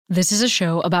This is a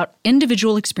show about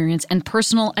individual experience and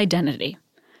personal identity.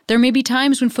 There may be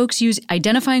times when folks use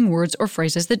identifying words or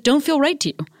phrases that don't feel right to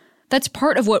you. That's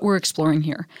part of what we're exploring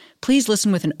here. Please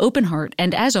listen with an open heart,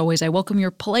 and as always, I welcome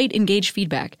your polite, engaged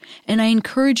feedback, and I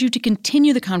encourage you to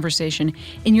continue the conversation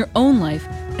in your own life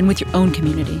and with your own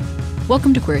community.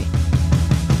 Welcome to Queery.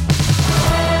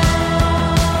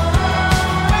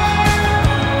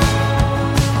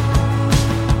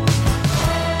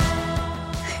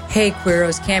 Hey,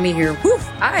 Queeros, Cami here. Woof!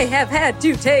 I have had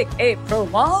to take a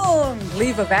prolonged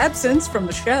leave of absence from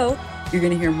the show. You're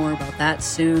going to hear more about that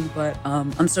soon, but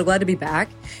I'm so glad to be back,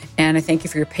 and I thank you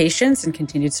for your patience and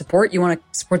continued support. You want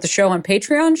to support the show on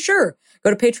Patreon? Sure.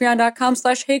 Go to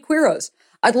patreon.com/HeyQueeros.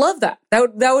 I'd love that.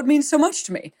 That would mean so much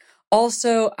to me.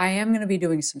 Also, I am going to be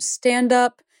doing some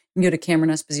stand-up. You can go to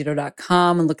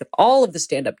CameronEsposito.com and look at all of the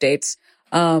stand-up dates.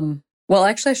 Well,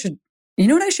 actually, you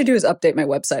know what I should do is update my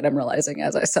website, I'm realizing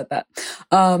as I said that.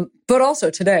 But also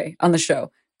today on the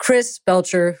show, Chris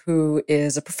Belcher, who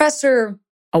is a professor,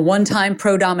 a one-time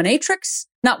pro dominatrix,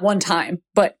 not one time,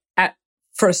 but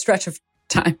for a stretch of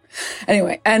time.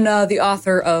 Anyway, and the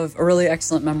author of a really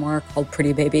excellent memoir called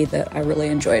Pretty Baby that I really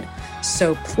enjoyed.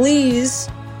 So please,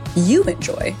 you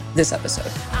enjoy this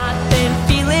episode. I've been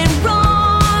feeling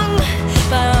wrong,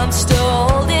 but I'm still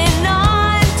holding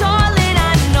on, darling.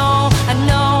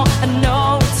 I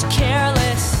know it's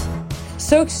careless.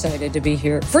 So excited to be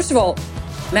here. First of all,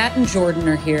 Matt and Jordan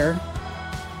are here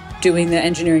doing the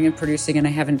engineering and producing, and I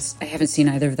haven't seen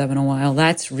either of them in a while.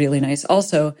 That's really nice.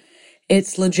 Also,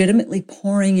 it's legitimately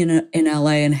pouring in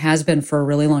LA and has been for a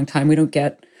really long time. We don't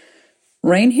get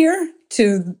rain here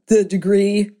to the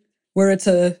degree where it's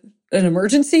an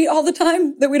emergency all the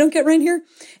time that we don't get rain here.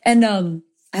 And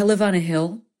I live on a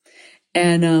hill,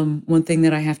 and one thing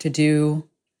that I have to do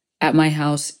at my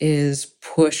house is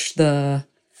push the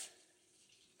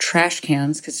trash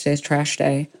cans, because today's trash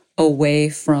day, away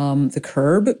from the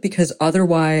curb, because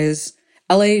otherwise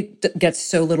LA gets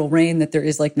so little rain that there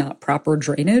is like not proper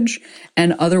drainage,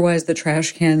 and otherwise the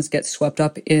trash cans get swept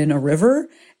up in a river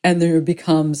and there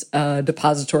becomes a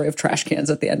depository of trash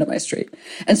cans at the end of my street.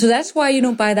 And so that's why you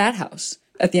don't buy that house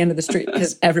at the end of the street,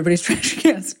 because everybody's trash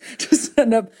cans just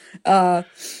end up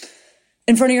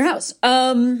in front of your house.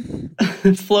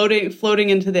 floating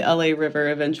into the LA River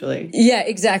eventually. Yeah,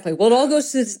 exactly. Well, it all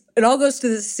goes to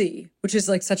the sea, which is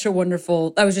like such a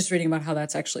wonderful. I was just reading about how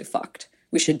that's actually fucked.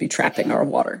 We should be trapping our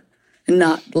water and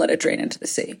not let it drain into the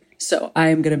sea. So I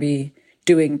am going to be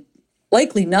doing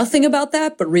likely nothing about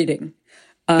that, but reading.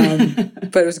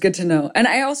 But it was good to know. And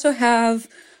I also have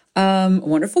a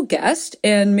wonderful guest,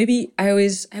 and maybe I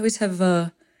always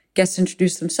have guests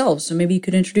introduce themselves. So maybe you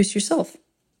could introduce yourself.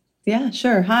 Yeah,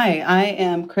 sure. Hi, I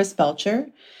am Chris Belcher.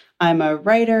 I'm a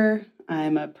writer,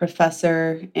 I'm a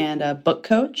professor, and a book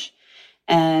coach.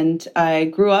 And I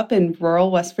grew up in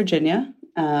rural West Virginia.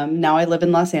 Now I live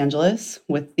in Los Angeles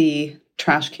with the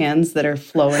trash cans that are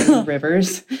flowing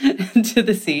rivers into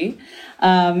the sea.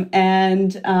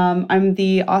 And I'm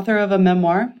the author of a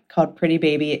memoir called Pretty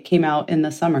Baby. It came out in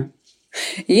the summer.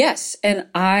 Yes, and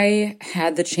I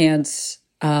had the chance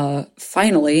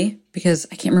finally, because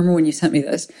I can't remember when you sent me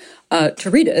this, to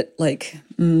read it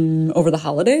over the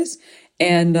holidays,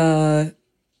 and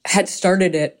had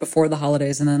started it before the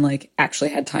holidays and then actually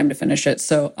had time to finish it.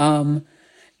 So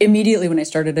immediately when I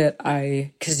started it,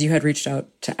 because you had reached out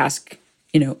to ask,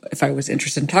 if I was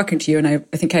interested in talking to you, and I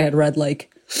think I had read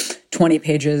 20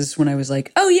 pages when I was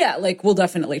like, oh yeah, we'll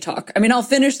definitely talk. I mean, I'll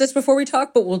finish this before we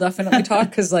talk, but we'll definitely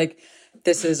talk, because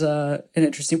this is an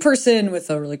interesting person with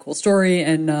a really cool story.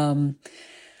 And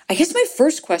I guess my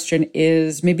first question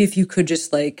is maybe if you could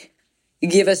just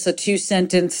give us a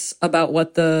 2-sentence about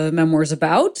what the memoir is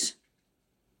about.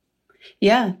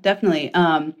 Yeah, definitely.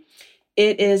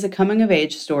 It is a coming of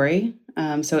age story.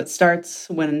 So it starts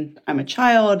when I'm a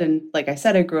child. And like I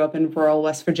said, I grew up in rural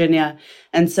West Virginia.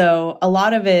 And so a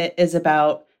lot of it is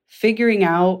about figuring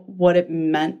out what it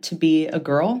meant to be a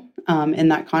girl in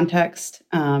that context,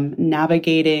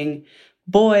 navigating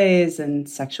boys and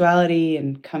sexuality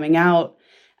and coming out.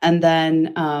 And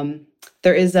then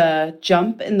there is a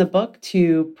jump in the book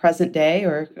to present day,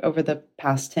 or over the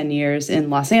past 10 years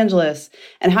in Los Angeles,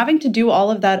 and having to do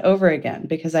all of that over again,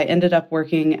 because I ended up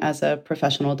working as a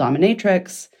professional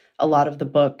dominatrix. A lot of the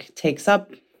book takes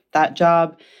up that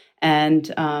job. And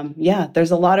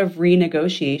there's a lot of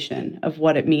renegotiation of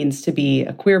what it means to be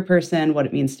a queer person, what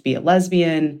it means to be a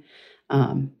lesbian,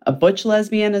 a butch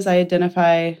lesbian, as I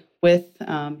identify with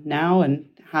now and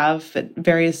have at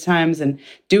various times, and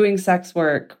doing sex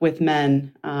work with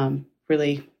men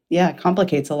really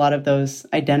complicates a lot of those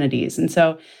identities. And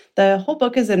so the whole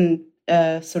book is an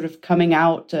sort of coming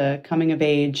out, coming of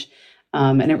age.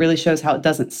 And it really shows how it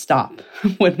doesn't stop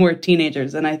when we're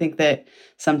teenagers. And I think that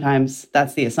sometimes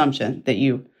that's the assumption, that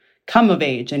you come of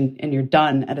age and you're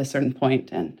done at a certain point.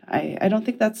 And I don't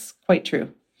think that's quite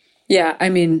true. Yeah, I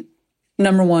mean,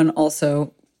 number one,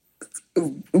 also,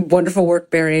 wonderful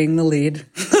work burying the lead.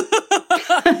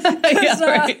 Yeah,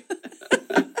 right.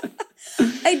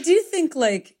 I do think,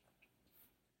 like,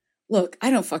 look,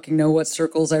 I don't fucking know what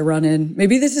circles I run in.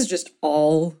 Maybe this is just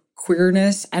all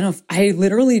queerness. I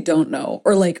literally don't know.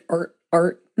 Or like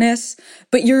artness.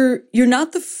 But you're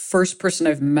not the first person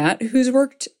I've met who's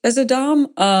worked as a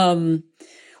dom,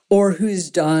 or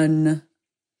who's done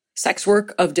sex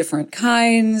work of different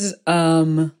kinds.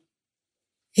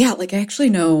 Yeah, like I actually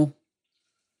know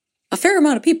a fair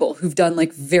amount of people who've done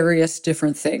like various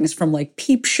different things, from like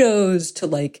peep shows to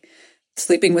like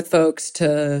sleeping with folks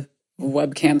to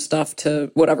webcam stuff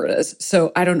to whatever it is.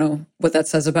 So I don't know what that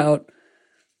says about,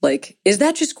 like, is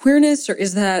that just queerness or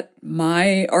is that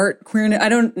my art queerness? I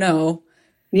don't know.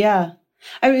 Yeah.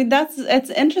 I mean, it's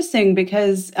interesting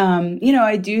because,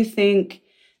 I do think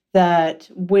that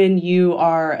when you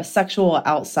are a sexual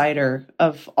outsider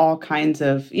of all kinds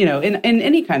of, in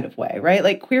any kind of way, right?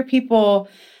 Like queer people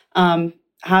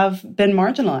have been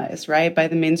marginalized, right, by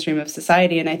the mainstream of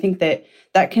society. And I think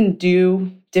that can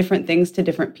do different things to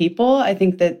different people. I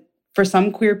think that for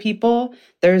some queer people,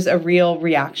 there's a real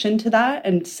reaction to that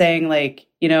and saying like,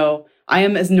 I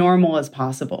am as normal as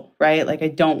possible, right? Like I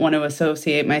don't want to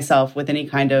associate myself with any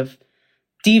kind of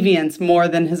deviance more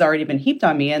than has already been heaped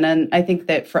on me. And then I think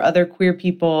that for other queer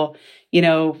people,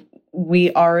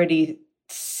 we already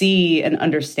see and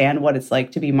understand what it's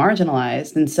like to be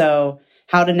marginalized. And so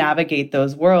how to navigate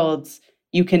those worlds,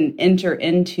 you can enter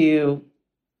into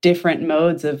different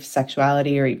modes of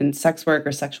sexuality or even sex work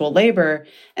or sexual labor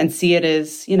and see it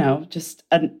as, just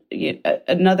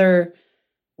another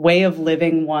way of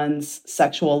living one's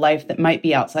sexual life that might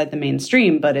be outside the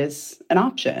mainstream, but is an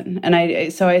option.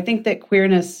 And so I think that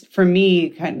queerness for me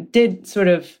kind of did sort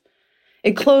of,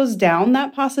 it closed down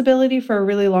that possibility for a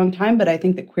really long time, but I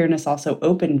think that queerness also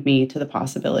opened me to the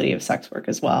possibility of sex work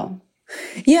as well.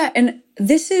 Yeah. And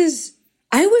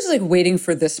I was like waiting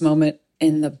for this moment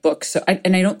in the book. So, I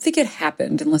don't think it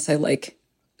happened unless I like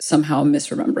somehow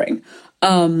misremembering.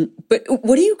 But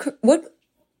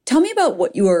tell me about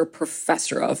what you are a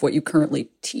professor of, what you currently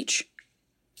teach.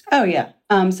 Oh, yeah.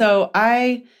 So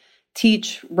I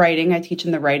teach writing. I teach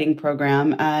in the writing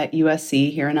program at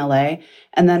USC here in LA.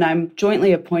 And then I'm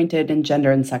jointly appointed in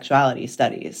gender and sexuality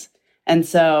studies. And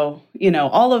so,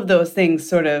 all of those things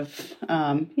sort of,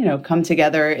 come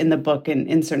together in the book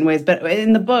in certain ways. But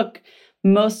in the book,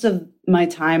 most of my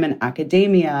time in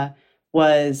academia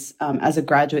was as a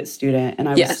graduate student, and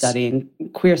I was studying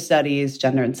queer studies,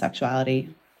 gender and sexuality.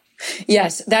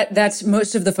 Yes, that's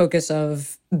most of the focus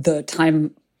of the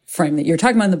time frame that you're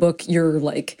talking about in the book. You're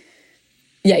like,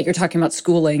 you're talking about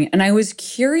schooling. And I was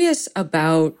curious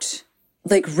about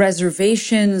like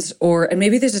reservations and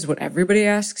maybe this is what everybody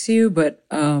asks you, but,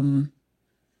 I'm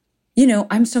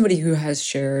somebody who has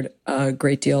shared a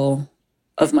great deal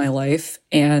of my life.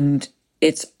 And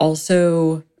it's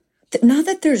also not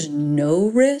that there's no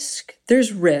risk,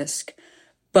 there's risk,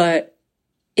 but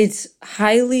it's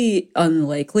highly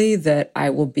unlikely that I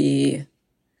will be,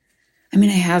 I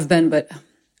have been, but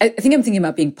I think I'm thinking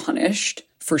about being punished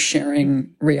for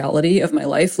sharing reality of my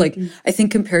life. Like, I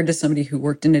think compared to somebody who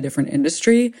worked in a different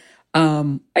industry,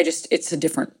 it's a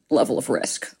different level of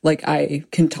risk. Like, I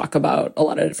can talk about a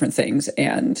lot of different things,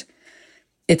 and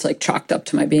it's like chalked up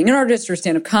to my being an artist or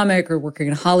stand-up comic or working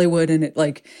in Hollywood. And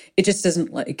it just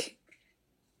doesn't like,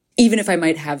 even if I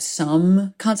might have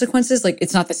some consequences, like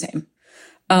it's not the same.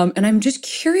 And I'm just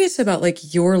curious about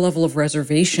like your level of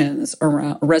reservation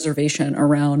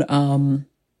around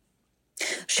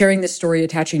sharing this story,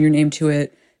 attaching your name to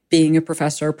it, being a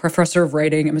professor of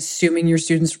writing. I'm assuming your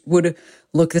students would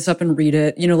look this up and read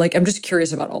it. I'm just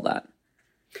curious about all that.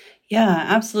 Yeah,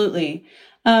 absolutely.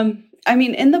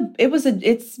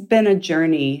 It's been a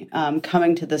journey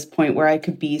coming to this point where I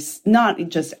could be not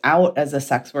just out as a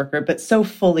sex worker, but so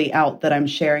fully out that I'm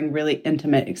sharing really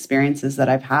intimate experiences that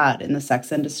I've had in the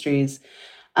sex industries.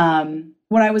 When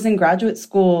I was in graduate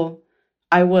school,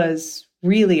 I was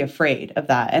really afraid of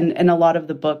that. And a lot of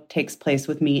the book takes place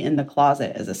with me in the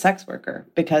closet as a sex worker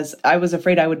because I was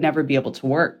afraid I would never be able to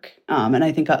work. And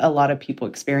I think a lot of people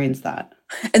experience that.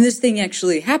 And this thing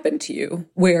actually happened to you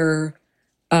where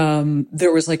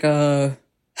there was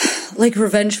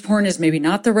revenge porn is maybe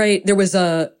not the right. There was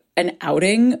an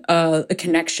outing, a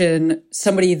connection,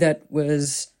 somebody that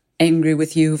was angry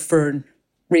with you for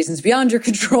reasons beyond your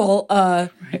control.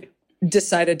 Right.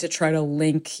 decided to try to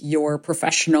link your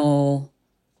professional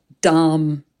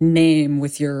Dom name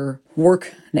with your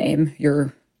work name,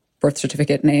 your birth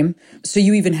certificate name. So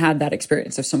you even had that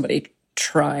experience of somebody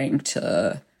trying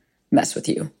to mess with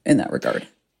you in that regard.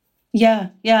 Yeah.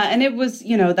 Yeah. And it was,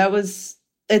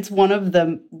 it's one of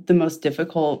the most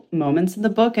difficult moments in the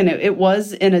book. And it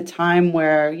was in a time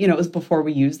where, it was before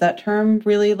we used that term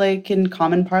really, like in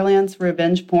common parlance,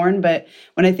 revenge porn. But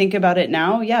when I think about it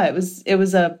now, yeah, it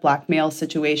was a blackmail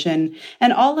situation.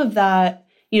 And all of that,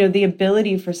 the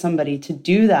ability for somebody to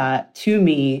do that to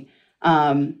me,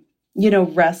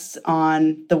 rests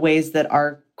on the ways that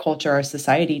our culture, our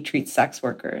society treats sex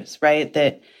workers, right?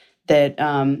 That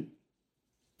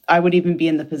I would even be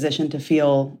in the position to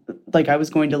feel like I was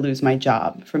going to lose my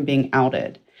job from being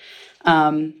outed.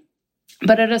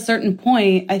 But at a certain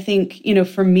point, I think,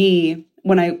 for me,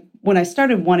 when I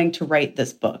started wanting to write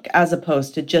this book, as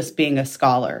opposed to just being a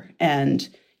scholar and,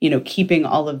 keeping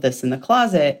all of this in the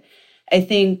closet, I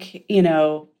think,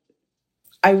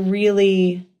 I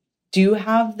really do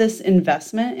have this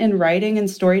investment in writing and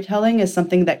storytelling as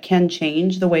something that can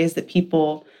change the ways that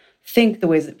people think, the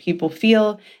ways that people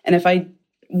feel. And if I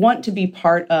want to be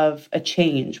part of a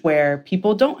change where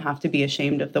people don't have to be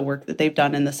ashamed of the work that they've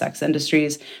done in the sex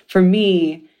industries, for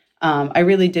me, I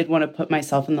really did want to put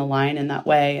myself in the line in that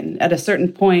way. And at a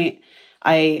certain point,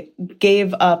 I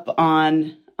gave up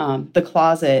on the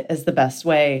closet as the best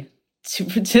way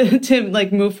to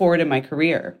like move forward in my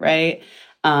career, right?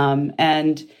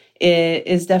 And it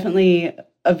is definitely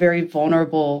a very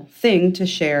vulnerable thing to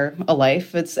share a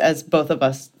life. It's as both of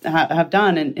us have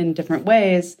done in different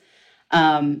ways.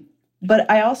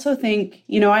 But I also think,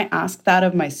 I ask that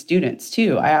of my students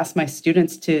too. I ask my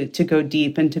students to go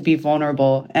deep and to be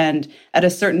vulnerable. And at a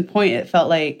certain point, it felt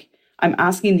like I'm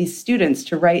asking these students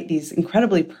to write these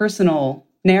incredibly personal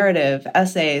narrative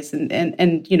essays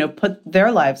and put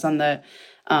their lives on the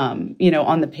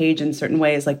on the page in certain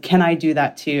ways. Like, can I do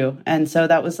that too? And so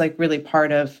that was like really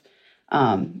part of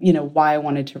why I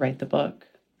wanted to write the book.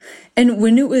 And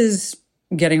when it was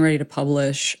getting ready to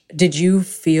publish, did you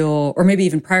feel, or maybe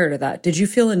even prior to that, did you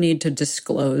feel a need to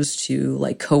disclose to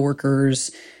like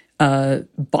coworkers,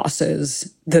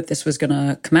 bosses, that this was going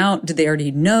to come out? Did they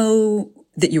already know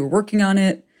that you were working on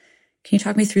it? Can you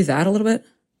talk me through that a little bit?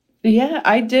 Yeah,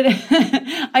 I didn't.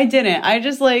 I didn't. I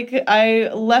just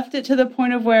I left it to the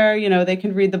point of where, they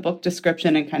can read the book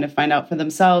description and kind of find out for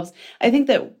themselves. I think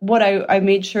that what I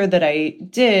made sure that I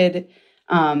did,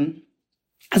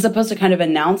 as opposed to kind of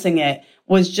announcing it,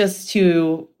 was just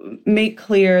to make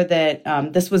clear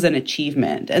that this was an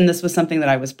achievement and this was something that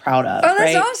I was proud of. Oh,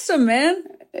 that's awesome, man.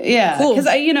 Yeah, because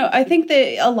cool. I think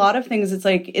that a lot of things, it's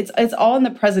like it's all in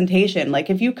the presentation. Like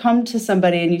if you come to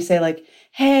somebody and you say like,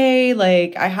 hey,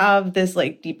 like I have this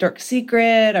like deep dark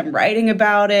secret, I'm writing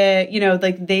about it,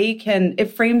 like it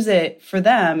frames it for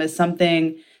them as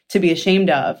something to be ashamed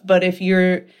of. But if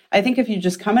you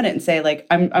just come at it and say like,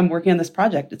 I'm working on this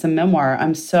project, it's a memoir,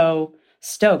 I'm so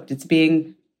stoked, it's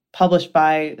being published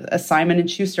by a Simon &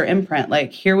 Schuster imprint,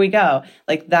 like here we go,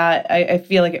 like that, I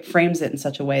feel like it frames it in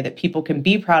such a way that people can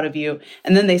be proud of you,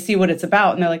 and then they see what it's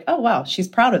about and they're like, oh wow, she's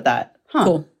proud of that.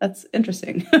 Cool. That's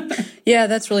interesting. Yeah,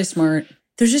 that's really smart.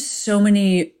 There's just so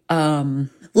many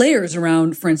layers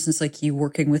around, for instance, like you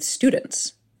working with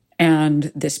students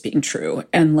and this being true,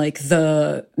 and like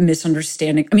the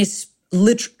misunderstanding. I mean,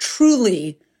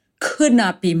 truly could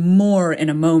not be more in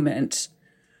a moment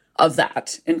of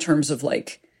that in terms of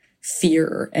like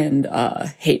fear and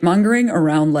hate mongering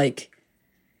around like,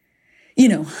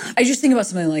 I just think about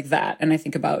something like that and I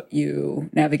think about you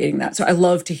navigating that. So I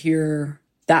love to hear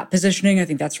that positioning. I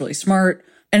think that's really smart.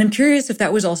 And I'm curious if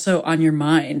that was also on your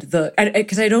mind,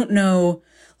 because I don't know,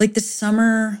 like the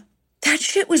summer, that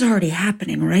shit was already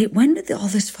happening, right? When did all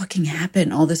this fucking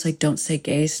happen? All this like don't say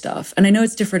gay stuff. And I know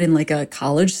it's different in like a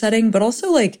college setting, but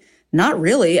also like not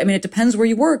really. I mean, it depends where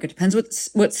you work. It depends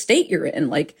what state you're in.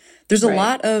 Like there's a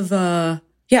lot of,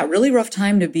 really rough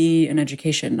time to be in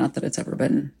education. Not that it's ever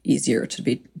been easier to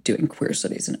be doing queer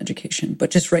studies in education,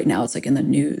 but just right now it's like in the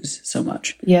news so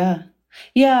much. Yeah.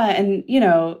 Yeah. And,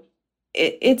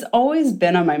 it's always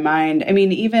been on my mind. I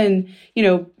mean, even,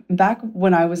 back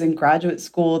when I was in graduate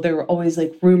school, there were always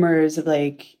like rumors of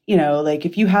like, like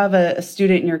if you have a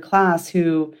student in your class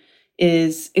who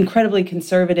is incredibly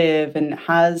conservative and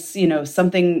has,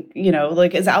 something,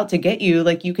 like is out to get you,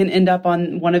 like you can end up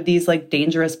on one of these like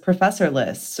dangerous professor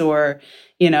lists, or,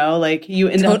 like you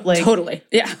end up like totally.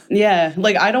 Yeah. Yeah.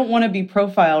 Like I don't want to be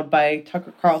profiled by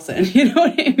Tucker Carlson, you know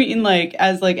what I mean? Like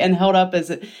as like, and held up as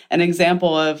an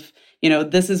example of,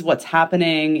 this is what's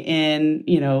happening in,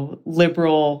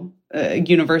 liberal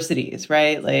universities,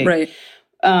 right? Like, right.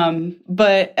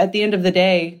 But at the end of the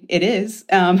day, it is,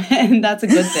 and that's a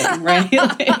good thing, right?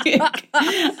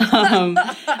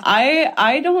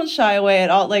 I don't shy away at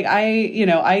all. Like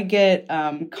I get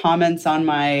comments on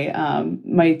my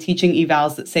my teaching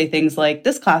evals that say things like,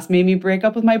 "This class made me break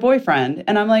up with my boyfriend,"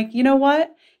 and I'm like, you know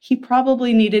what? He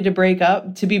probably needed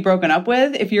to be broken up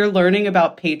with. If you're learning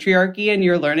about patriarchy and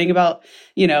you're learning about,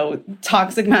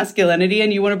 toxic masculinity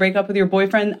and you want to break up with your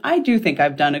boyfriend, I do think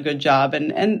I've done a good job.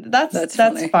 And that's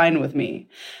fine with me.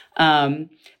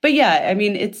 But yeah, I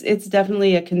mean, it's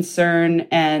definitely a concern.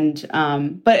 And,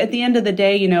 but at the end of the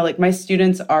day, like my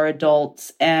students are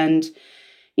adults and,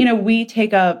 we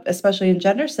take up, especially in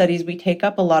gender studies, we take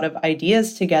up a lot of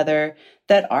ideas together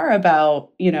that are about,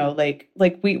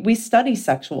 we study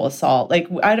sexual assault.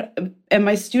 And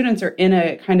my students are in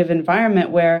a kind of environment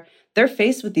where they're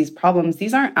faced with these problems.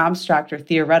 These aren't abstract or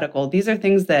theoretical. These are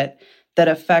things that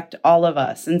affect all of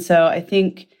us. And so I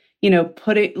think,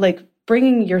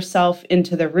 bringing yourself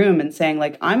into the room and saying,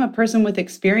 like, I'm a person with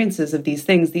experiences of these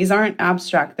things. These aren't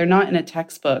abstract. They're not in a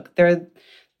textbook.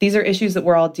 These are issues that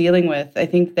we're all dealing with. I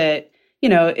think that,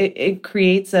 it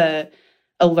creates a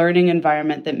learning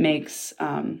environment that makes,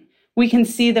 we can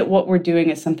see that what we're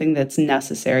doing is something that's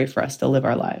necessary for us to live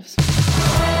our lives.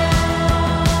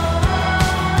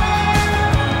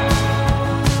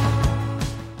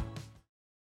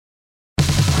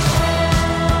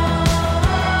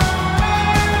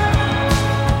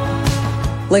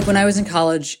 Like when I was in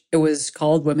college, it was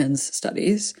called Women's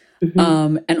Studies,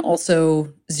 and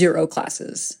also 0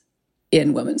 classes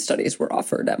in women's studies were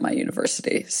offered at my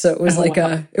university. So it was like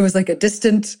a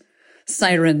distant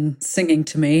siren singing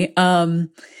to me. And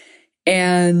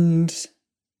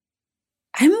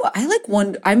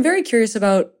I'm very curious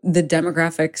about the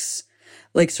demographics,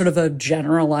 like sort of a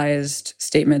generalized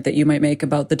statement that you might make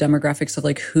about the demographics of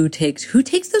like who takes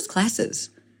those classes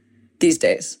these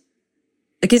days.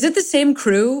 Like, is it the same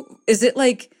crew? Is it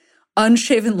like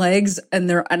unshaven legs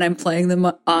and I'm playing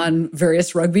them on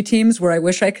various rugby teams where I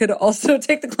wish I could also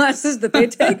take the classes that they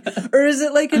take? Or is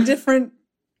it like a different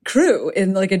crew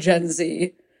in like a Gen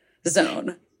Z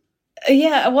zone?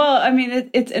 Yeah, well, I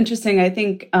mean, it's interesting. I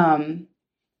think, I'm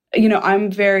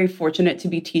very fortunate to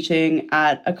be teaching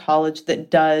at a college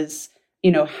that does,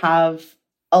 have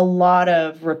a lot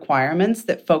of requirements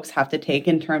that folks have to take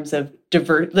in terms of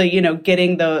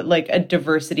getting a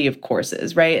diversity of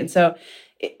courses, right? And so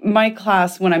my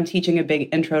class, when I'm teaching a big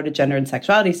intro to gender and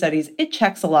sexuality studies, it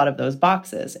checks a lot of those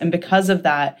boxes. And because of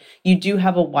that, you do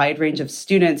have a wide range of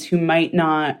students who might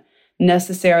not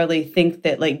necessarily think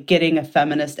that like getting a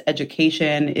feminist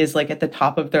education is like at the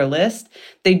top of their list.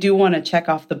 They do want to check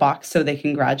off the box so they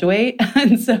can graduate.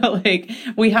 And so like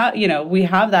we have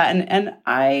that.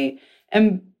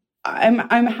 And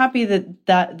I'm happy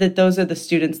that those are the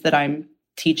students that I'm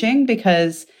teaching,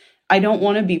 because I don't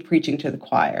want to be preaching to the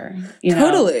choir,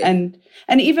 Totally. And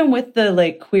even with the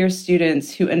like queer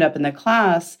students who end up in the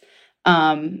class,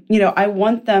 I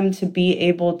want them to be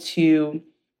able to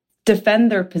defend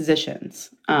their positions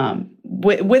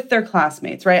with their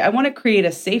classmates, right? I want to create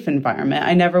a safe environment.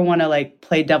 I never want to like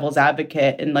play devil's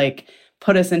advocate and like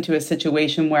put us into a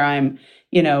situation where I'm,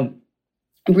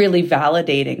 really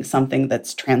validating something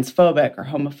that's transphobic or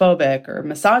homophobic or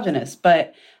misogynist.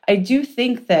 But I do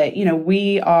think that,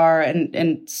 we are,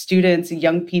 and students,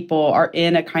 young people are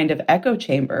in a kind of echo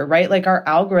chamber, right? Like our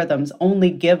algorithms only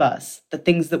give us the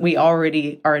things that we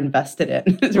already are invested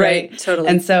in, right? Totally.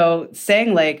 And so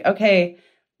saying like, okay,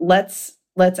 let's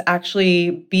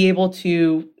actually be able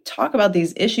to talk about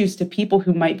these issues to people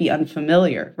who might be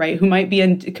unfamiliar, right? Who might be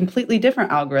in completely different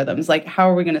algorithms. Like, how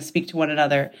are we going to speak to one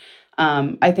another?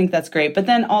 I think that's great. But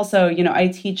then also, I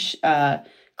teach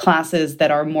classes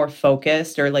that are more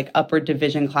focused, or like upper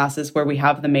division classes where we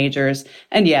have the majors.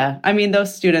 And yeah, I mean,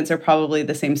 those students are probably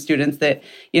the same students that,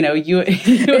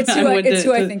 it's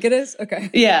who I think it is.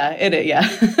 Okay. Yeah, it is. Yeah.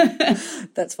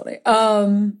 That's funny.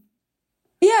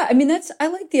 Yeah, I mean, I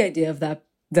like the idea of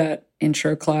that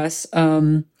intro class.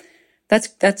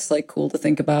 That's like cool to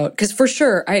think about, because for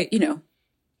sure,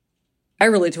 I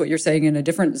relate to what you're saying in a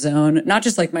different zone, not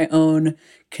just like my own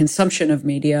consumption of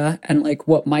media and like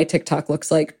what my TikTok looks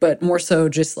like, but more so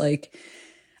just like,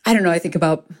 I don't know, I think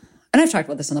about, and I've talked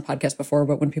about this on the podcast before,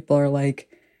 but when people are like,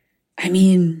 I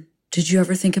mean, did you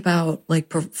ever think about like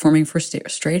performing for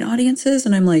straight audiences?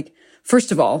 And I'm like,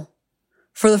 first of all,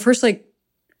 for the first like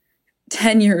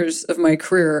 10 years of my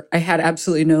career, I had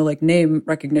absolutely no like name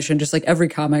recognition, just like every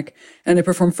comic, and I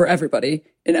performed for everybody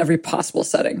in every possible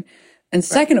setting. And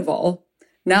second of all,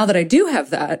 now that I do have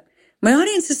that, my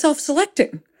audience is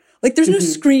self-selecting. Like there's no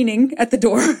screening at the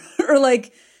door or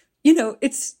like,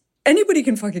 it's anybody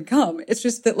can fucking come. It's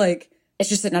just that like It's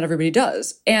just that not everybody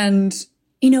does. And,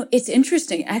 it's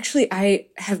interesting. Actually, I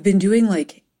have been doing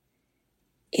like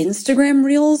Instagram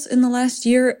reels in the last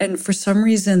year. And for some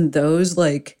reason, those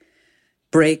like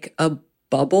break a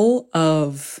bubble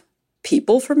of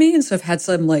people for me. And so I've had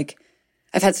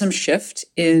some shift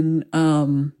in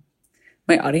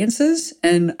my audiences,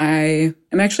 and I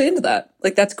am actually into that.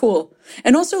 Like, that's cool.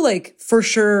 And also, like, for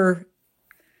sure,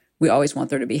 we always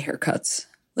want there to be haircuts.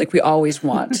 Like, we always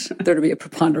want there to be a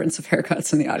preponderance of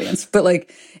haircuts in the audience. But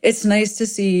like, it's nice to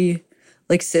see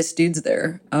like cis dudes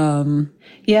there.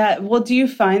 Yeah. Well, do you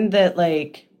find that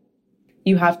like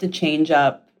you have to change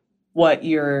up what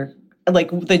you're like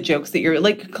the jokes that you're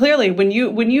like? Clearly, when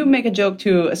you make a joke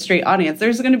to a straight audience,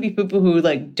 there's going to be people who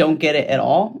like don't get it at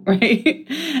all, right?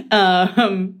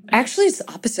 Actually, it's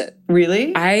the opposite.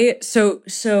 Really?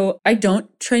 So I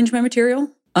don't change my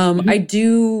material. I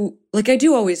do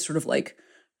always sort of like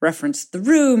reference the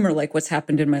room or like what's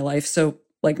happened in my life. So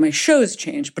like my shows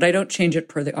change, but I don't change it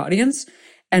per the audience.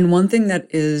 And one thing that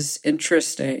is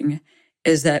interesting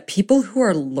is that people who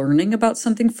are learning about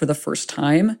something for the first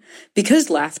time,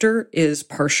 because laughter is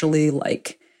partially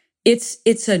like,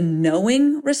 it's a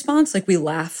knowing response. Like, we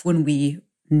laugh when we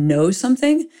know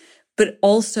something, but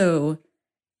also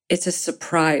it's a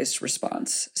surprised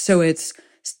response. So it's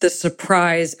the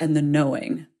surprise and the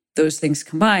knowing. Those things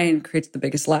combined creates the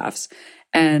biggest laughs.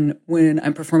 And when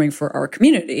I'm performing for our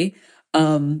community,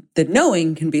 the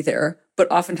knowing can be there, but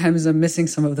oftentimes I'm missing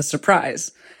some of the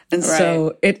surprise. And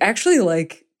so it actually,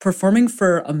 like, performing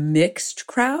for a mixed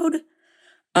crowd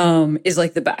is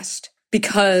like the best,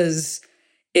 because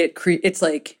it's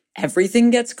like everything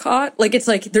gets caught. Like, it's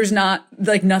like there's not,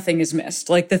 like, nothing is missed.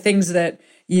 Like, the things that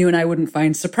you and I wouldn't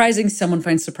find surprising, someone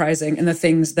finds surprising, and the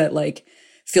things that like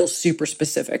feel super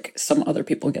specific, some other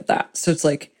people get that. So it's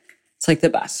like the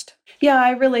best. Yeah,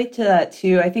 I relate to that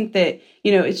too. I think that,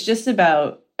 it's just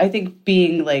about, I think,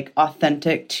 being like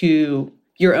authentic to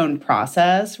your own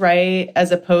process, right?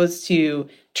 As opposed to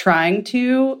trying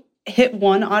to hit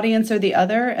one audience or the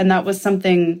other. And that was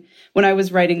something when I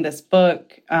was writing this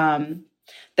book,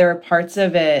 there are parts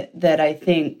of it that I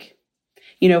think,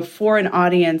 for an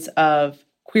audience of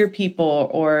queer people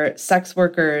or sex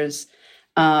workers,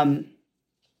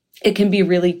 it can be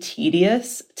really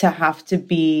tedious to have to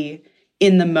be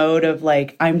in the mode of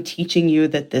like, I'm teaching you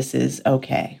that this is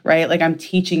okay, right? Like, I'm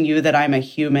teaching you that I'm a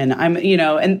human.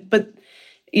 But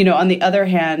on the other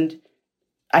hand,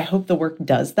 I hope the work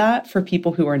does that for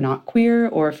people who are not queer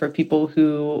or for people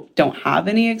who don't have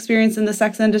any experience in the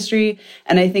sex industry.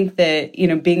 And I think that,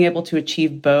 being able to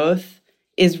achieve both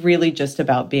is really just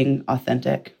about being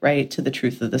authentic, right, to the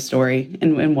truth of the story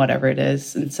and whatever it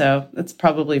is. And so it's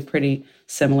probably pretty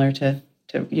similar to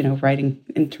writing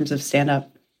in terms of stand-up.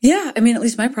 Yeah, I mean, at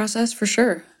least my process, for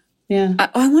sure. Yeah.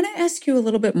 I want to ask you a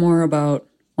little bit more about,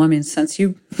 since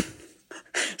you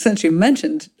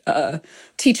mentioned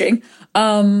teaching,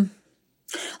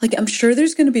 like, I'm sure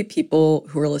there's going to be people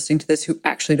who are listening to this who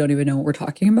actually don't even know what we're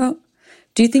talking about.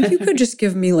 Do you think you could just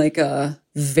give me like a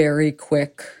very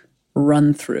quick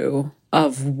run through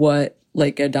of what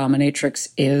like a dominatrix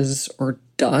is or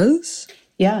does?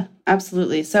 Yeah,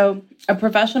 absolutely. So a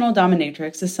professional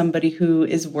dominatrix is somebody who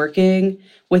is working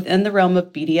within the realm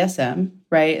of BDSM,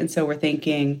 right? And so we're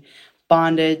thinking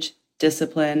bondage,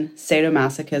 discipline,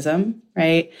 sadomasochism,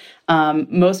 right?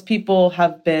 Most people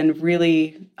have been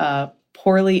really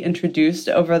poorly introduced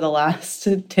over the last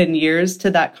 10 years to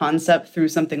that concept through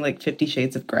something like 50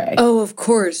 Shades of Grey. Oh, of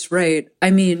course, right. I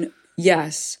mean,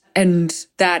 yes. And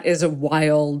that is a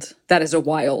wild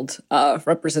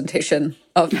representation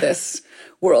of this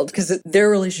world, because their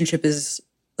relationship is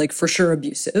like for sure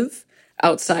abusive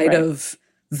outside of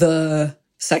the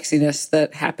sexiness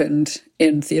that happened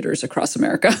in theaters across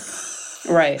America.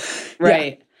 Right.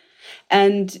 Yeah.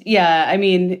 And yeah, I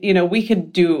mean, we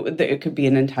could it could be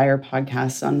an entire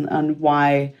podcast on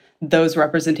why those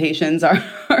representations are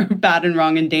bad and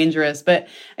wrong and dangerous. But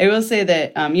I will say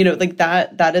that, like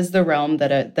that is the realm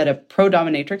that a pro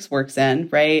dominatrix works in,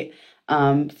 right?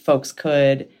 Folks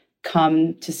could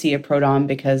come to see a pro dom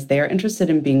because they're interested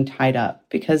in being tied up,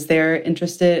 because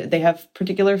they have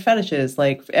particular fetishes,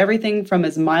 like everything from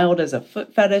as mild as a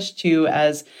foot fetish to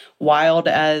as wild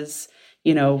as,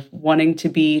 wanting to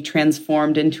be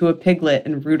transformed into a piglet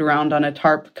and root around on a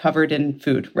tarp covered in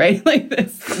food, right? Like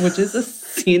this, which is a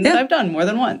scene that I've done more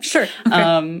than once. Sure.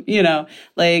 Okay.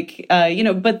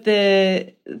 But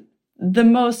the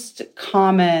most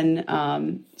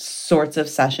common sorts of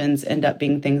sessions end up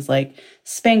being things like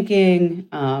spanking,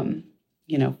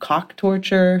 cock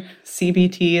torture,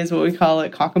 CBT is what we call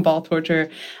it, cock and ball torture.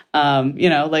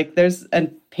 There's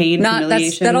pain, Not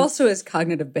humiliation. that also is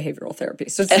cognitive behavioral therapy,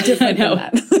 so it's different than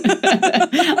that.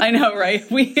 I know, right?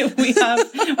 We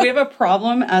have a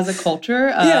problem as a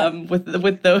culture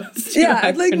with those. Yeah,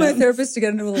 I'd like my therapist to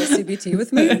get into a little CBT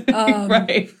with me.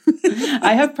 Right.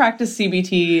 I have practiced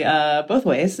CBT both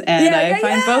ways, and I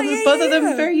find both of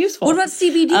them very useful. What about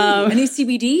CBD? Any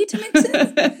CBD to mix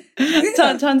in?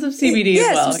 Tons of CBD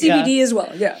as well. Some CBD as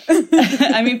well. Yeah.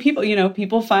 I mean,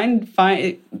 people find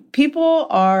people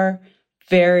are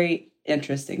very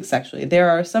interesting sexually. There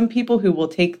are some people who will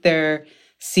take their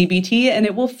CBT and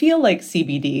it will feel like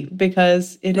CBD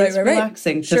because it is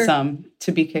relaxing to some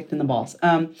to be kicked in the balls.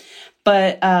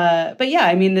 But yeah,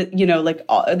 I mean,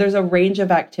 there's a range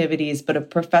of activities, but a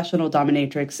professional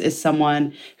dominatrix is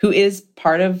someone who is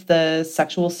part of the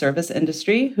sexual service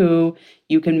industry who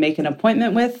you can make an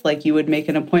appointment with, like you would make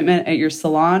an appointment at your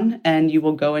salon, and you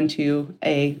will go into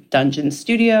a dungeon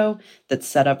studio that's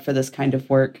set up for this kind of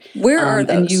work. Where are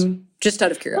those? Just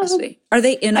out of curiosity, are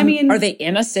they in? Are they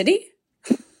in a city?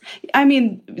 I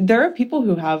mean, there are people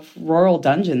who have rural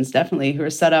dungeons, definitely, who are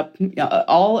set up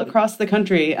all across the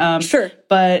country. Sure.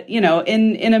 But,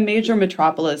 in a major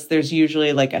metropolis, there's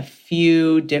usually like a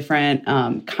few different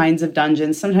kinds of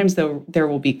dungeons. Sometimes there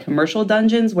will be commercial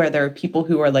dungeons where there are people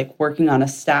who are like working on a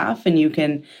staff and you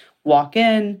can walk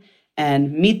in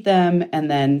and meet them and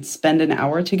then spend an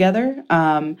hour together.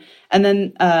 And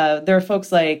then there are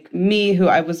folks like me who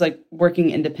I was like working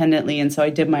independently. And so I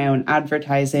did my own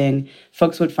advertising.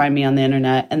 Folks would find me on the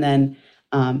internet and then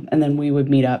we would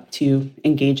meet up to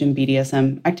engage in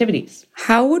BDSM activities.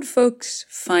 How would folks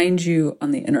find you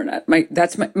on the internet?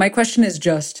 My question is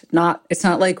it's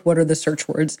not like, what are the search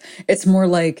words? It's more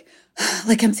like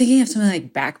I'm thinking of something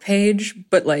like Backpage,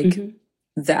 but like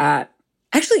that.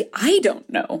 Actually, I don't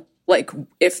know. Like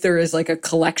if there is like a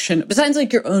collection besides one's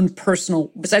own personal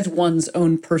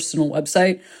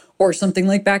website or something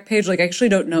like Backpage, like I actually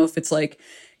don't know if it's like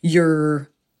you're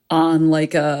on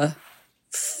like a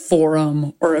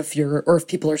forum or if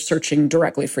people are searching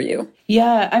directly for you.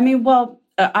 Yeah. I mean, well,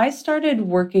 I started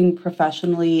working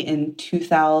professionally in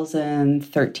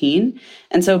 2013.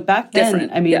 And so back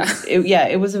then,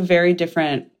 it was a very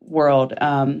different world.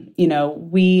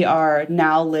 We are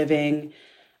now living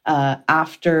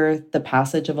after the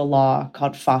passage of a law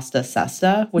called FOSTA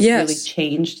SESTA, which really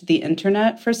changed the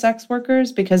internet for sex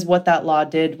workers, because what that law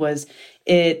did was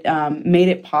it made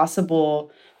it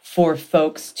possible for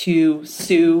folks to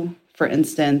sue, for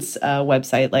instance, a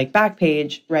website like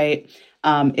Backpage, right?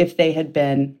 If they had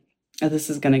been,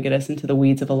 this is going to get us into the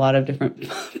weeds of a lot of different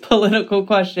political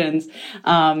questions.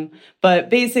 But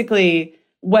basically,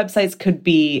 websites could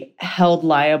be held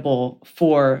liable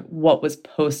for what was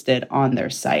posted on their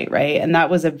site, right? And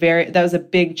that was a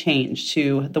big change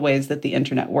to the ways that the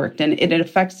internet worked. And it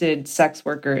affected sex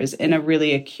workers in a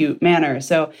really acute manner.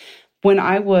 So when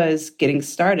I was getting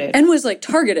started... And was like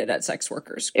targeted at sex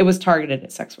workers. It was targeted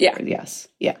at sex workers, yes.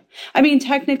 Yeah. I mean,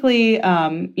 technically,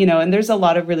 and there's a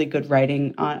lot of really good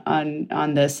writing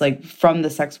on this, like from the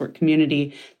sex work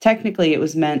community. Technically, it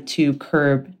was meant to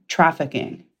curb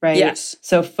trafficking, right? Yes.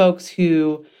 So folks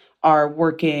who are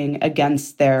working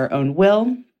against their own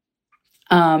will.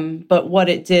 But what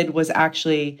it did was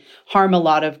actually harm a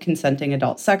lot of consenting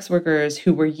adult sex workers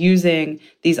who were using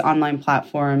these online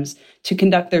platforms to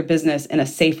conduct their business in a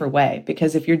safer way.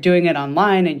 Because if you're doing it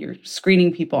online and you're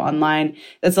screening people online,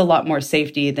 that's a lot more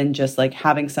safety than just like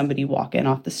having somebody walk in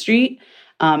off the street.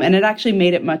 And it actually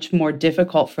made it much more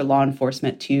difficult for law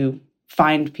enforcement to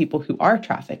find people who are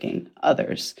trafficking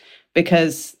others,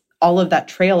 because all of that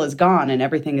trail is gone and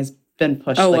everything has been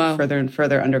pushed further and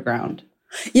further underground.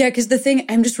 Yeah, because the thing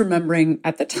I'm just remembering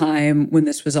at the time when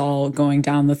this was all going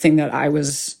down, the thing that I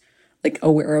was like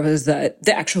aware of is that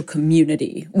the actual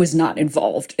community was not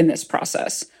involved in this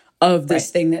process of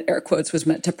this thing that air quotes was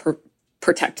meant to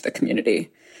protect the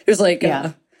community. It was like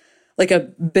a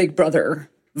Big Brother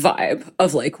vibe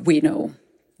of like, we know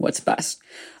what's best.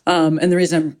 And the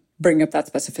reason I'm bringing up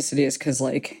that specificity is because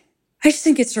like, I just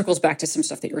think it circles back to some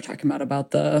stuff that you were talking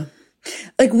about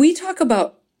we talk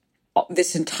about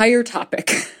this entire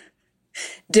topic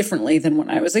differently than when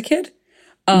I was a kid.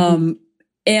 And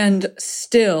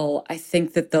still, I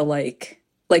think that the like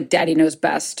daddy knows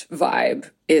best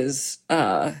vibe is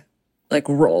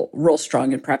roll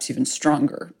strong and perhaps even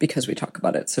stronger because we talk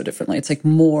about it so differently. It's like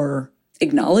more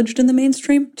acknowledged in the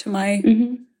mainstream to my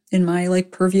in my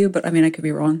like purview, but I mean, I could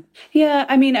be wrong. Yeah,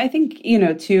 I mean, I think,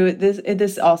 too,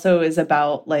 this also is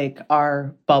about like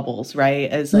our bubbles,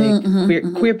 right? As like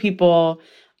queer people,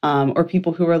 or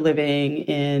people who are living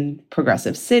in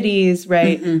progressive cities,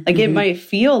 right? It might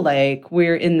feel like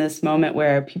we're in this moment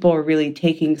where people are really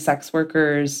taking sex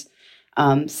workers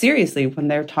seriously when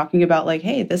they're talking about like,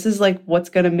 hey, this is like what's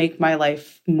going to make my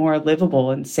life more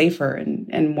livable and safer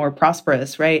and more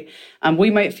prosperous, right? We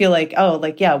might feel like, oh,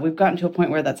 like, yeah, we've gotten to a point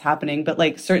where that's happening. But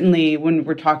like, certainly when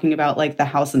we're talking about like the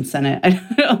House and Senate, I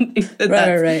don't think that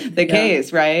that's the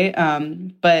case, right?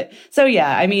 But so,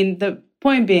 yeah, I mean, the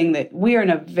point being that we are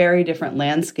in a very different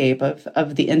landscape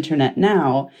of the internet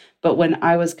now. But when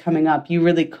I was coming up, you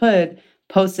really could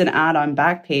post an ad on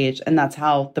Backpage, and that's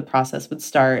how the process would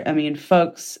start. I mean,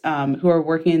 folks who are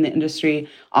working in the industry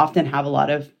often have a lot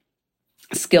of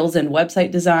skills in website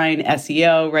design,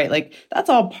 SEO, right? Like that's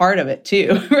all part of it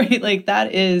too, right? Like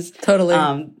that is totally.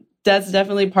 That's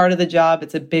definitely part of the job.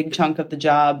 It's a big chunk of the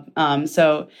job.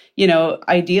 So, you know,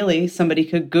 ideally somebody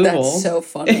could Google. That's so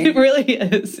funny. It really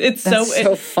is. That's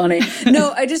so funny.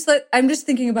 No, I'm just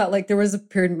thinking about like, there was a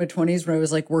period in my 20s where I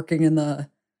was like working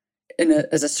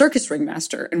as a circus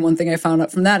ringmaster. And one thing I found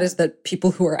out from that is that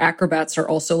people who are acrobats are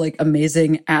also like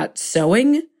amazing at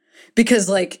sewing, because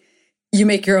like you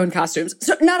make your own costumes.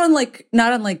 So not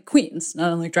unlike queens,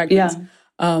 not unlike drag queens.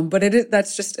 Yeah. But it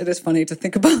is funny to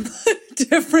think about the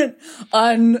different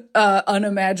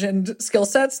unimagined skill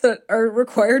sets that are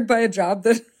required by a job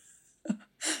that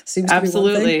seems to be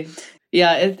one thing.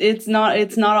 Yeah, it's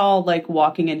not all like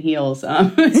walking in heels.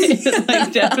 It's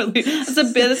like definitely it's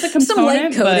a component. Some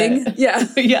light coding. But,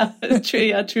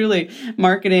 yeah, truly.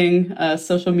 Marketing,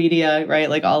 social media,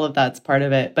 right? Like all of that's part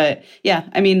of it. But yeah,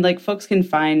 I mean, like folks can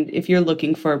find, if you're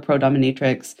looking for a pro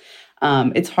dominatrix,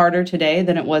 it's harder today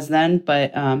than it was then.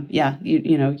 But yeah,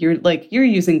 you know, you're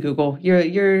using Google.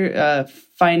 You're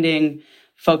finding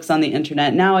folks on the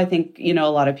internet. Now I think, you know,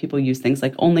 a lot of people use things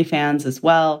like OnlyFans as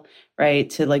well, right?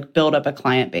 To like build up a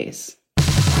client base.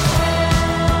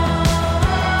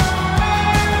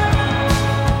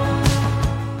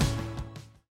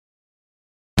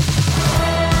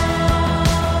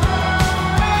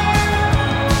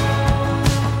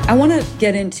 I want to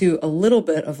get into a little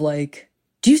bit of like,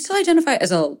 do you still identify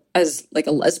as like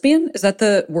a lesbian? Is that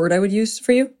the word I would use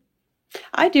for you?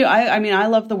 I do. I mean, I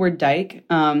love the word dyke.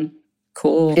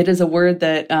 Cool. It is a word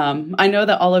that I know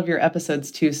that all of your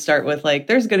episodes too start with like,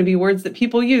 there's going to be words that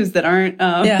people use that aren't,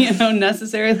 you know,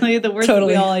 necessarily the words that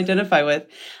we all identify with.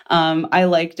 I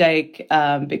like dyke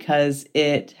because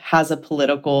it has a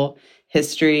political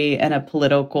history and a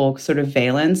political sort of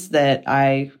valence that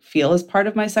I feel is part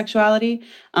of my sexuality.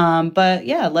 But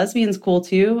yeah, lesbian's cool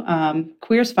too.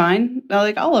 Queer's fine. I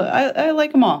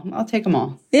like them all. I'll take them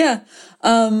all. Yeah.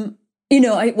 You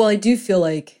know, I do feel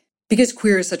like because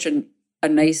queer is such a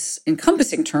nice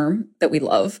encompassing term that we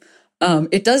love,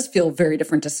 it does feel very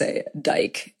different to say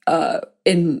dyke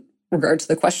in regard to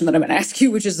the question that I'm going to ask you,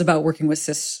 which is about working with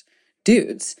cis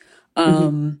dudes,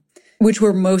 which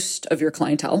were most of your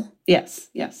clientele. Yes.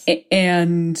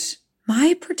 And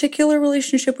my particular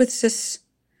relationship with cis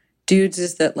dudes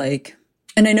is that like,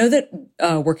 and I know that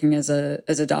working as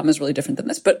a dom is really different than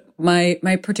this, but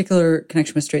my particular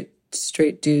connection with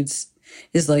straight dudes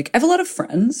is like, I have a lot of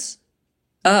friends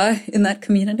in that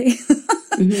community.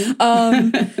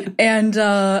 And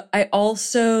I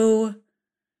also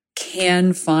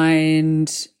can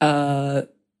find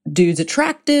dudes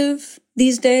attractive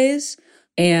these days.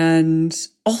 And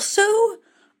also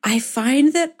I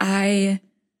find that I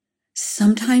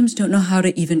sometimes don't know how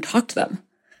to even talk to them,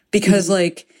 because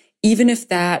like, even if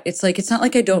that, it's like, it's not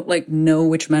like I don't like know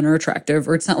which men are attractive,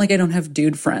 or it's not like I don't have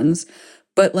dude friends,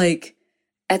 but like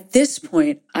at this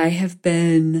point I have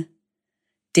been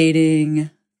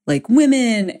dating like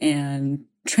women and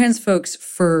trans folks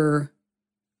for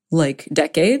like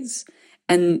decades.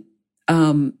 And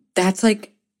that's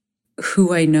like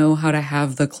who I know how to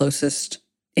have the closest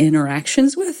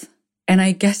interactions with. And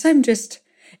I guess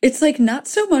it's like not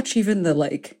so much even the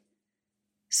like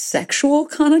sexual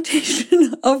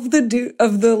connotation of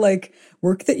the like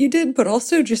work that you did, but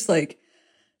also just like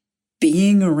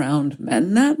being around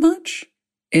men that much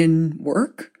in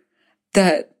work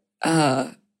that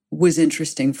was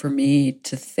interesting for me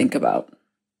to think about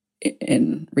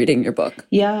in reading your book.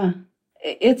 Yeah.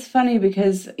 It's funny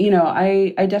because, you know,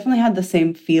 I definitely had the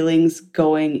same feelings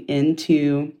going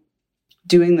into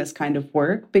doing this kind of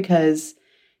work because,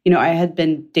 you know, I had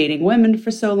been dating women for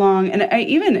so long. And I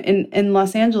even in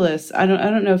Los Angeles, I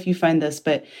don't know if you find this,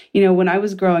 but, you know, when I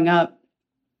was growing up,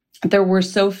 there were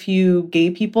so few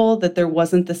gay people that there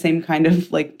wasn't the same kind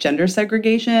of like gender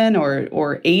segregation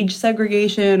or age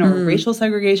segregation or racial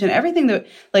segregation. Everything that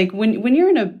like when you're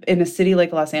in a city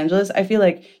like Los Angeles, I feel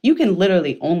like you can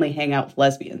literally only hang out with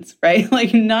lesbians, right?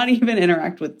 Like not even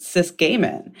interact with cis gay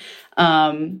men.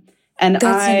 And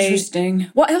that's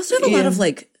interesting. Well, I also have a lot of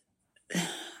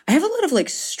like,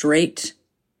 straight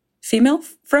female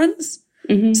friends.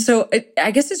 So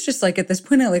I guess it's just like at this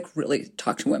point, I like really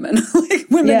talk to women. Like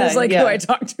women is like who I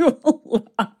talk to a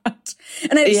lot.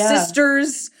 And I have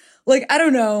sisters. Like, I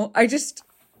don't know. I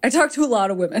talk to a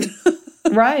lot of women.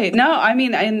 Right. No, I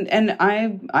mean, and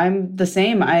I'm the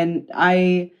same.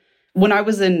 I when I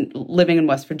was living in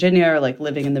West Virginia or like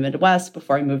living in the Midwest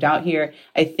before I moved out here,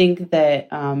 I think that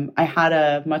I had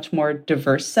a much more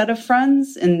diverse set of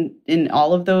friends in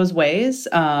all of those ways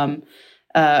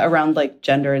around like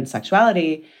gender and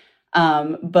sexuality.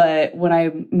 But when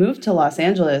I moved to Los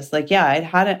Angeles, like, I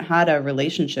hadn't had a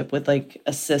relationship with like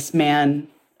a cis man.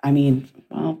 I mean,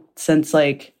 well, since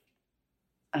like,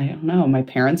 I don't know, my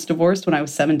parents divorced when I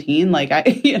was 17. Like I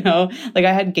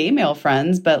had gay male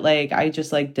friends, but like, I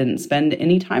just like didn't spend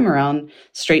any time around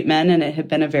straight men, and it had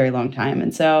been a very long time.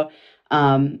 And so,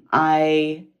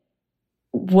 I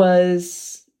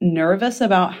was nervous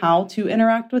about how to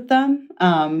interact with them.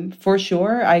 For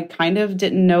sure. I kind of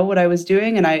didn't know what I was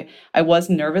doing, and I was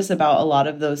nervous about a lot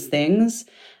of those things.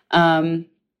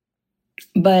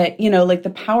 But, like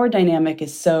the power dynamic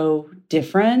is so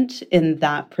different in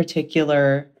that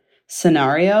particular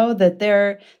scenario that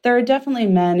there are definitely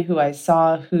men who I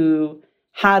saw who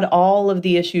had all of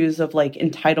the issues of like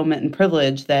entitlement and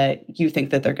privilege that you think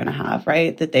that they're going to have,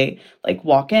 right? That they like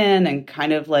walk in and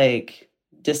kind of like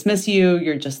dismiss you.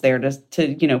 You're just there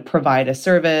to provide a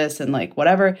service and like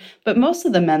whatever. But most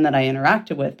of the men that I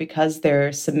interacted with, because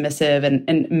they're submissive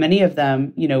and many of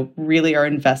them, really are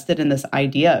invested in this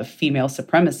idea of female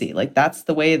supremacy. Like that's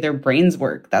the way their brains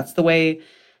work. That's the way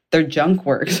their junk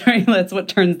works, right? That's what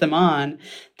turns them on,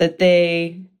 that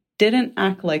they didn't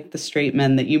act like the straight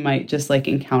men that you might just like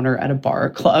encounter at a bar or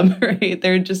club, right?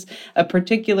 They're just a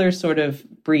particular sort of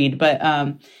breed.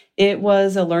 But, it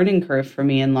was a learning curve for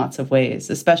me in lots of ways,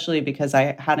 especially because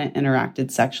I hadn't interacted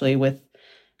sexually with,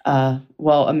 a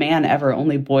man ever,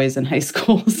 only boys in high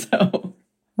school. So,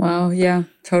 wow, yeah,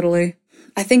 totally.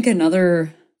 I think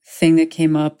another thing that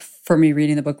came up for me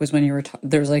reading the book was when you were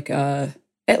there's like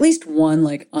at least one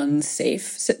like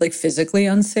unsafe, like physically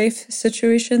unsafe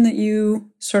situation that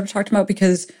you sort of talked about,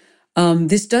 because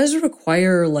this does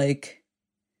require like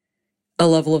a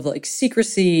level of like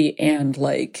secrecy and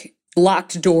like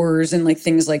locked doors and like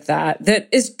things like that.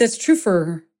 That's true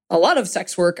for a lot of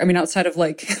sex work. I mean, outside of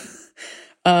like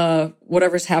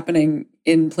whatever's happening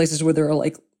in places where there are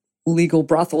like legal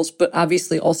brothels, but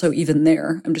obviously also even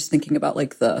there, I'm just thinking about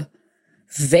like the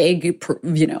vague,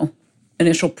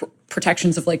 initial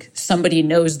protections of like somebody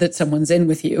knows that someone's in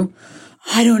with you.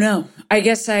 I don't know. I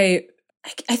guess I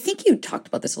think you talked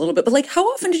about this a little bit, but like how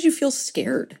often did you feel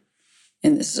scared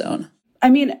in this zone? I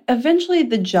mean, eventually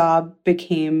the job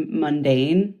became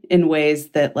mundane in ways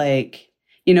that like,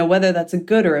 whether that's a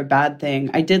good or a bad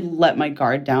thing, I did let my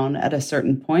guard down at a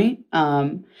certain point.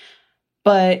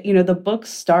 But, the book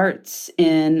starts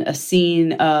in a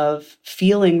scene of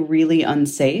feeling really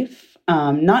unsafe.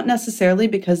 Not necessarily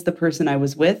because the person I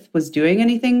was with was doing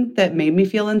anything that made me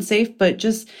feel unsafe, but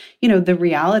just, the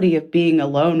reality of being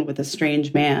alone with a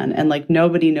strange man and like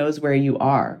nobody knows where you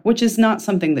are, which is not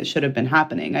something that should have been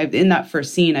happening. In that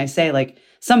first scene, I say like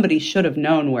somebody should have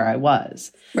known where I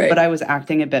was, right, but I was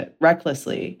acting a bit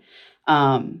recklessly.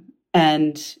 I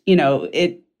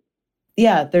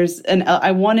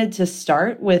wanted to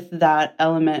start with that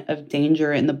element of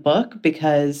danger in the book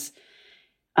because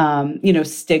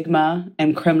stigma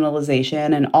and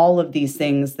criminalization and all of these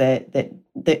things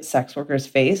that sex workers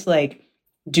face, like,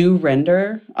 do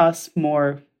render us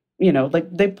more, like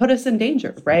they put us in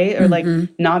danger, right? Or like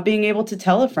not being able to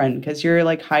tell a friend because you're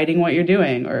like hiding what you're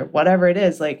doing or whatever it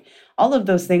is. Like all of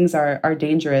those things are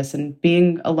dangerous, and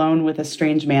being alone with a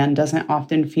strange man doesn't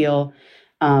often feel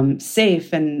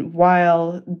safe. And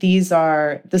while this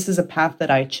is a path that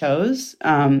I chose,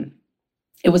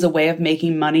 it was a way of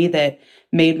making money that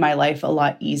made my life a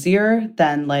lot easier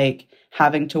than like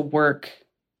having to work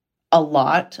a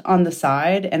lot on the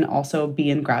side and also be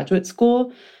in graduate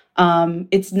school.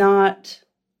 It's not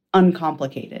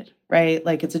uncomplicated, right?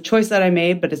 Like it's a choice that I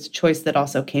made, but it's a choice that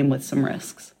also came with some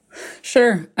risks.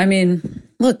 Sure. I mean,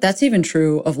 look, that's even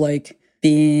true of like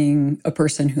being a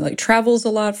person who like travels a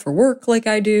lot for work like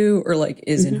I do, or like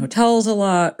is in hotels a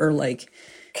lot, or like,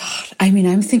 God, I mean,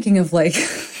 I'm thinking of like,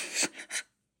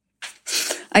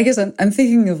 I guess I'm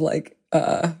thinking of like,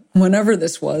 whenever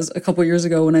this was a couple years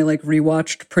ago when I like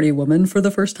rewatched Pretty Woman for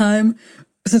the first time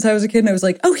since I was a kid, and I was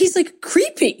like, oh, he's like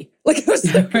creepy. Like I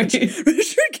was like, Richard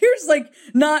Gere's like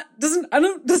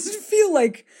doesn't feel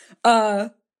like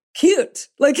cute.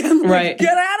 Like I'm like,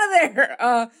 get out of there.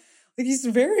 Like he's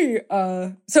very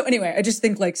so anyway, I just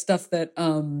think like stuff that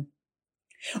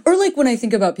or like when I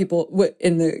think about people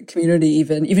in the community,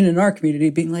 even in our community,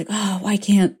 being like, oh, why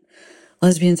can't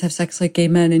lesbians have sex like gay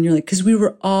men, and you're like, because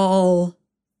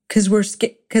we're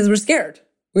scared.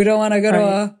 We don't want to go to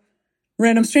a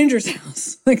random stranger's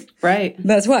house. Like, right.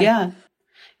 That's why. Yeah.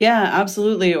 Yeah,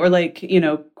 absolutely. Or like,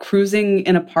 cruising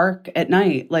in a park at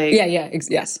night. Like,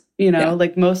 yes.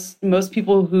 Like most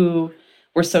people who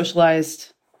were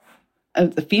socialized,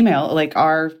 the female, like,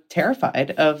 are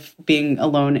terrified of being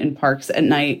alone in parks at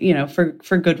night,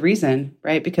 for good reason,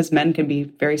 right? Because men can be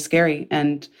very scary.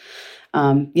 And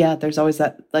there's always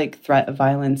that like threat of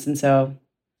violence. And so,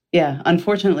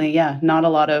 unfortunately, not a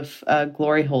lot of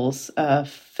glory holes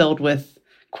filled with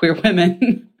queer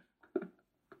women.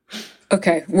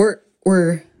 Okay, we're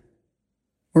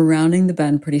rounding the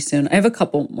bend pretty soon. I have a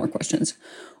couple more questions.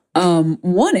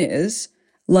 One is,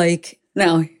 like,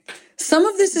 now, some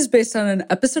of this is based on an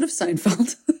episode of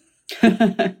Seinfeld,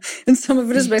 and some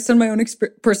of it is based on my own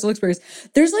personal experience.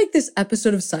 There's like this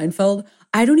episode of Seinfeld.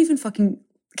 I don't even fucking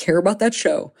care about that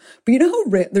show, but you know how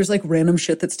there's like random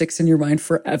shit that sticks in your mind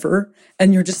forever,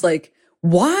 and you're just like,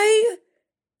 why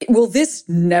will this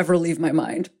never leave my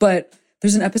mind? But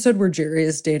there's an episode where Jerry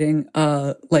is dating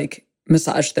like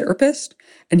massage therapist,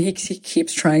 and he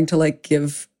keeps trying to like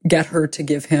get her to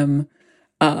give him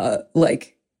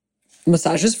like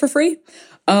massages for free.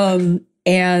 And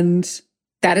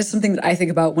that is something that I think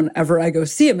about whenever I go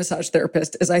see a massage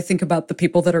therapist, is I think about the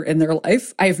people that are in their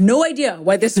life. I have no idea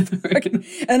why this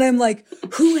and I'm like,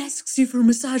 who asks you for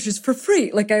massages for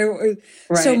free? Like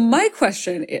So my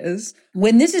question is,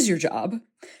 when this is your job,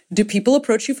 do people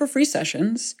approach you for free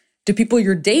sessions? Do people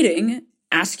you're dating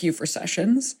ask you for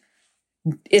sessions?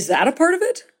 Is that a part of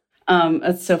it?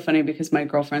 It's so funny because my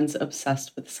girlfriend's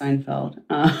obsessed with Seinfeld.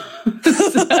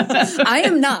 I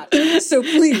am not. So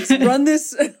please run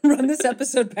this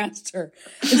episode past her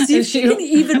and see if she can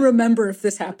even remember if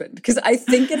this happened. Because I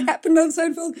think it happened on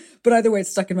Seinfeld, but either way, it's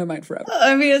stuck in my mind forever.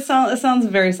 I mean, it sounds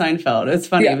very Seinfeld. It's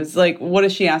funny. Yeah. It was like, what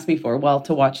does she ask me for? Well,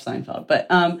 to watch Seinfeld. But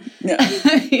I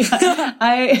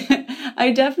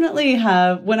definitely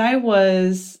have. When I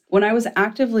was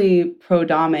actively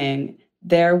pro-doming,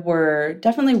 there were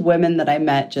definitely women that I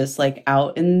met just like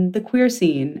out in the queer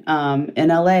scene in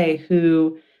LA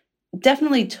who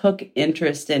definitely took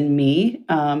interest in me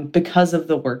because of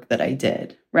the work that I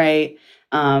did, right?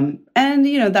 And,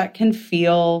 that can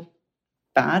feel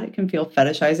bad. It can feel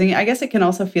fetishizing. I guess it can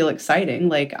also feel exciting.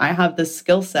 Like, I have this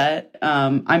skill set.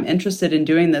 I'm interested in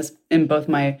doing this in both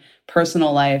my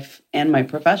personal life and my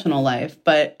professional life.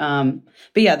 But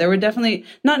yeah, there were definitely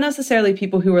not necessarily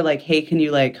people who were like, hey, can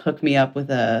you like hook me up with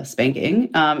a spanking?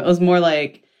 It was more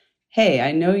like, hey,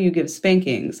 I know you give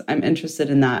spankings. I'm interested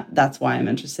in that. That's why I'm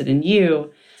interested in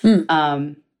you.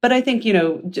 But I think,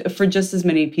 for just as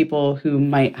many people who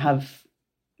might have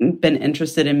been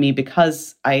interested in me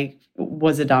because I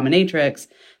was a dominatrix,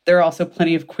 there are also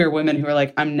plenty of queer women who are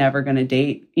like, I'm never going to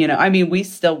date. I mean,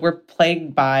 we're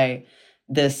plagued by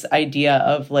this idea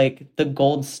of like the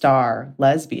gold star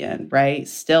lesbian, right?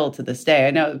 Still to this day.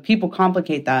 I know people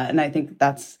complicate that. And I think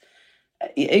that's,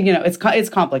 it's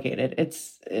complicated.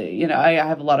 It's, I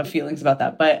have a lot of feelings about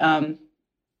that,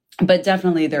 but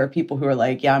definitely there are people who are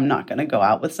like, yeah, I'm not going to go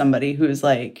out with somebody who's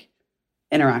like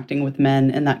interacting with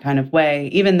men in that kind of way,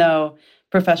 even though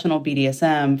professional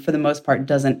BDSM for the most part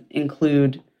doesn't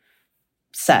include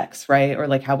sex, right? Or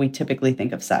like how we typically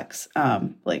think of sex,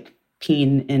 like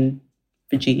peen in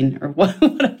vagine or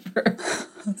whatever.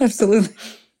 Absolutely.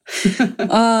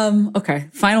 Okay.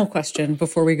 Final question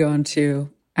before we go into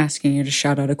asking you to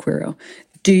shout out a queero.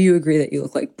 Do you agree that you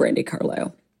look like Brandi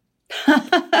Carlile?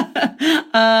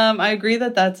 I agree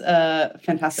that that's a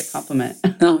fantastic compliment.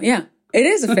 Oh, yeah. It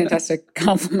is a fantastic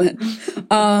compliment.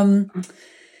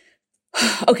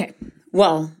 Okay.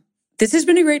 Well, this has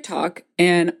been a great talk,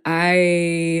 and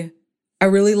I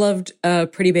really loved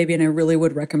Pretty Baby, and I really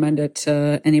would recommend it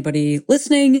to anybody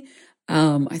listening.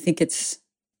 I think it's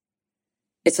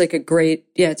like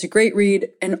it's a great read,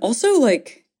 and also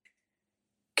like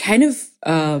kind of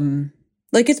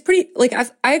like it's pretty like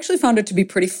I actually found it to be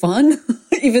pretty fun,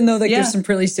 even though like there's some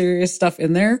pretty serious stuff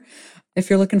in there. If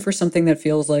you're looking for something that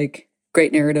feels like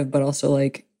great narrative, but also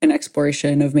like an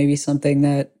exploration of maybe something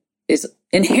that is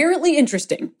inherently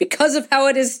interesting because of how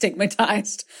it is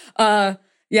stigmatized.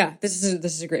 This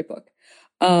is a great book.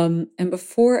 And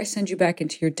before I send you back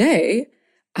into your day,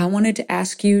 I wanted to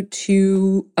ask you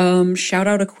to shout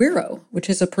out a queero, which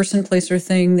is a person, place, or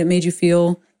thing that made you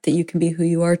feel that you can be who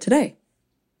you are today.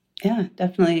 Yeah,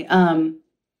 definitely.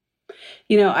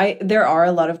 There are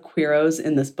a lot of queeros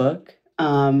in this book.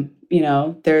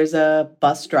 There's a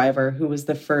bus driver who was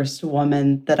the first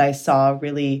woman that I saw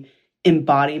really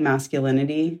embody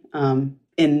masculinity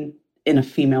in a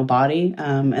female body.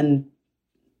 And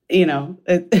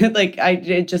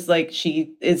it just like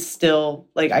she is still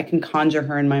like I can conjure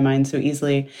her in my mind so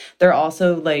easily. There are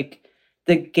also like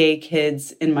the gay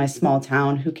kids in my small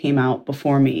town who came out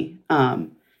before me,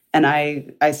 and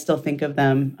I still think of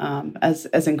them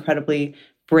as incredibly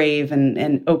brave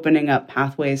and opening up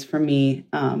pathways for me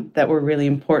that were really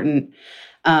important.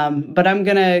 But I'm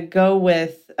gonna go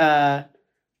with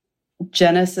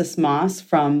Genesis Moss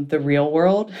from The Real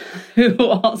World, who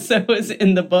also is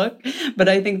in the book. But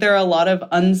I think there are a lot of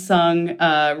unsung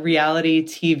reality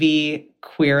TV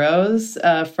queeros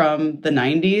from the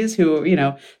 90s who,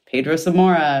 Pedro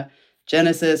Zamora,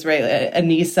 Genesis, right?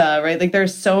 Anissa, right? Like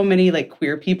there's so many like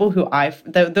queer people who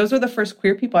those were the first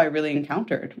queer people I really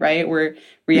encountered, right? Were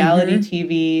reality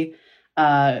TV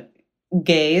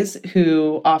gays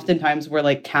who oftentimes were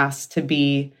like cast to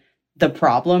be the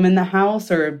problem in the house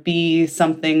or be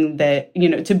something that,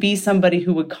 to be somebody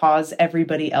who would cause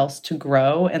everybody else to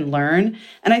grow and learn.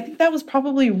 And I think that was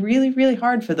probably really, really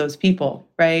hard for those people,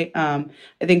 right? I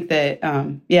think that,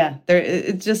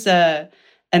 it's just an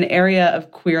area of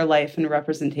queer life and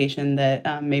representation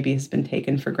that maybe has been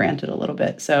taken for granted a little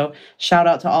bit. So shout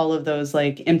out to all of those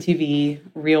like MTV,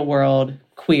 Real World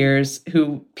queers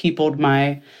who peopled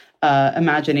my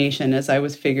imagination as I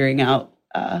was figuring out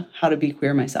how to be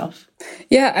queer myself.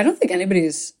 Yeah, I don't think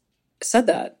anybody's said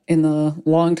that in the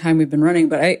long time we've been running,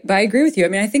 but I agree with you. I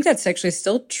mean, I think that's actually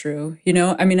still true.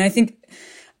 I mean, I think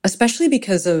especially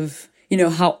because of,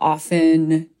 how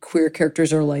often queer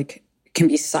characters are like, can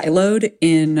be siloed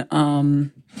in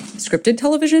scripted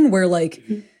television where like,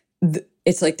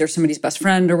 it's like they're somebody's best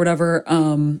friend or whatever.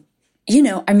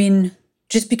 I mean,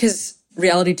 just because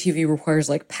reality TV requires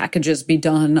like packages be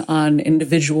done on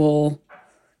individual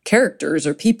characters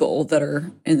or people that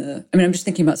are I'm just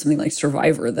thinking about something like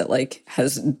Survivor that like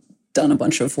has done a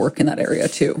bunch of work in that area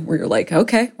too, where you're like,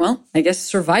 okay, well, I guess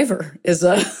Survivor is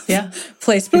a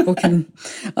place people can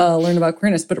learn about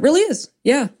queerness, but it really is.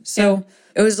 Yeah. So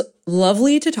it was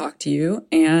lovely to talk to you,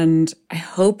 and I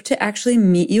hope to actually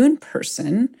meet you in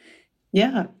person.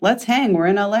 Yeah. Let's hang. We're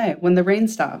in LA when the rain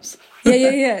stops.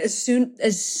 Yeah. As soon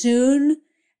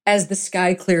as the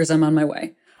sky clears, I'm on my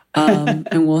way.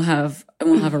 And we'll have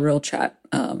a real chat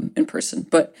in person.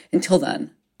 But until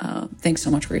then, thanks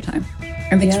so much for your time.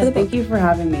 And thanks for the book. Thank you for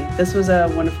having me. This was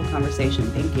a wonderful conversation.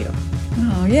 Thank you.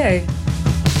 Oh, yay.